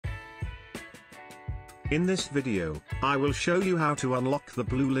In this video, I will show you how to unlock the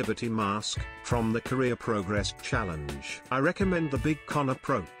Blue Liberty Mask from the Career Progress Challenge. I recommend the big con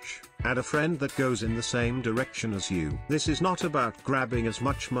approach. Add a friend that goes in the same direction as you. This is not about grabbing as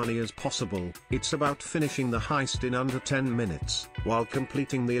much money as possible, it's about finishing the heist in under 10 minutes, while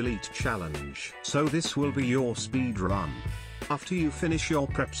completing the Elite Challenge. So this will be your speed run. After you finish your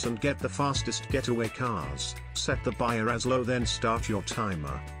preps and get the fastest getaway cars, set the buyer as low, then start your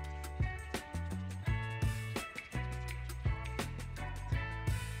timer.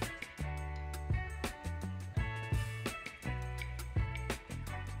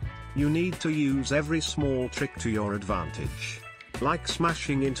 You need to use every small trick to your advantage, like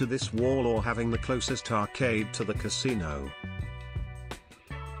smashing into this wall or having the closest arcade to the casino.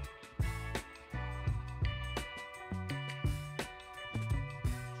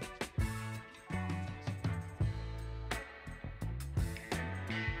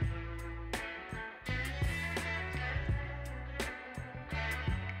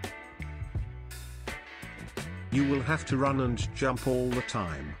 You will have to run and jump all the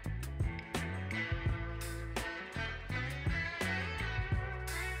time.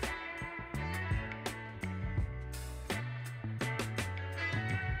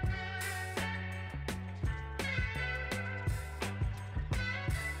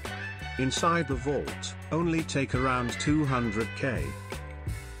 Inside the vault, only take around 200k.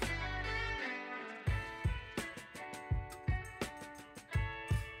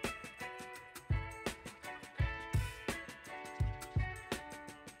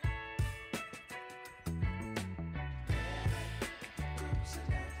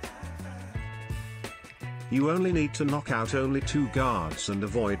 You only need to knock out only 2 guards and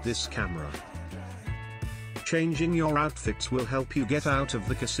avoid this camera. Changing your outfits will help you get out of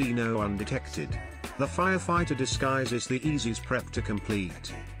the casino undetected. The firefighter disguise is the easiest prep to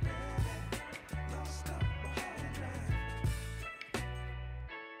complete.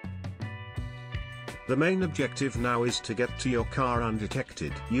 The main objective now is to get to your car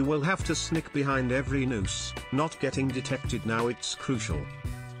undetected. You will have to sneak behind every noose. Not getting detected now, it's crucial.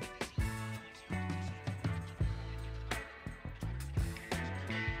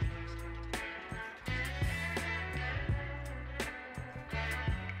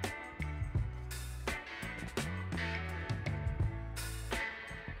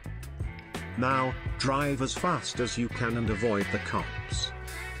 Now, drive as fast as you can and avoid the cops.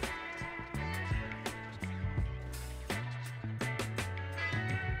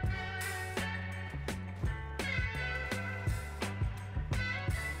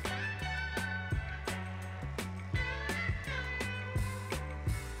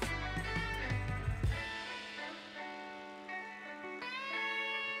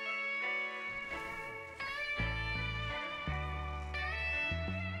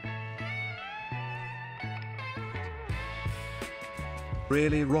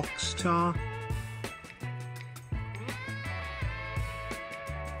 Really, Rockstar?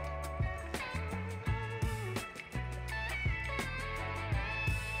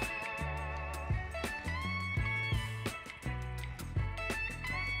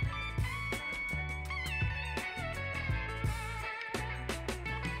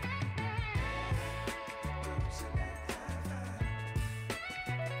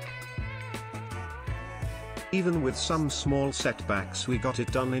 Even with some small setbacks, we got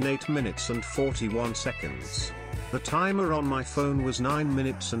it done in 8 minutes and 41 seconds. The timer on my phone was 9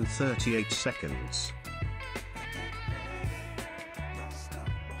 minutes and 38 seconds.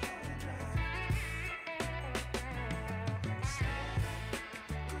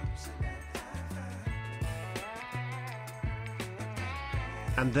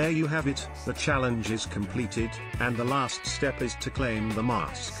 And there you have it, the challenge is completed, and the last step is to claim the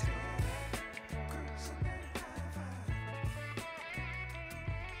mask.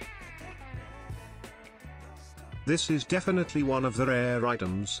 This is definitely one of the rare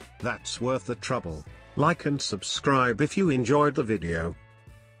items that's worth the trouble. Like and subscribe if you enjoyed the video.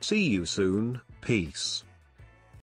 See you soon, peace.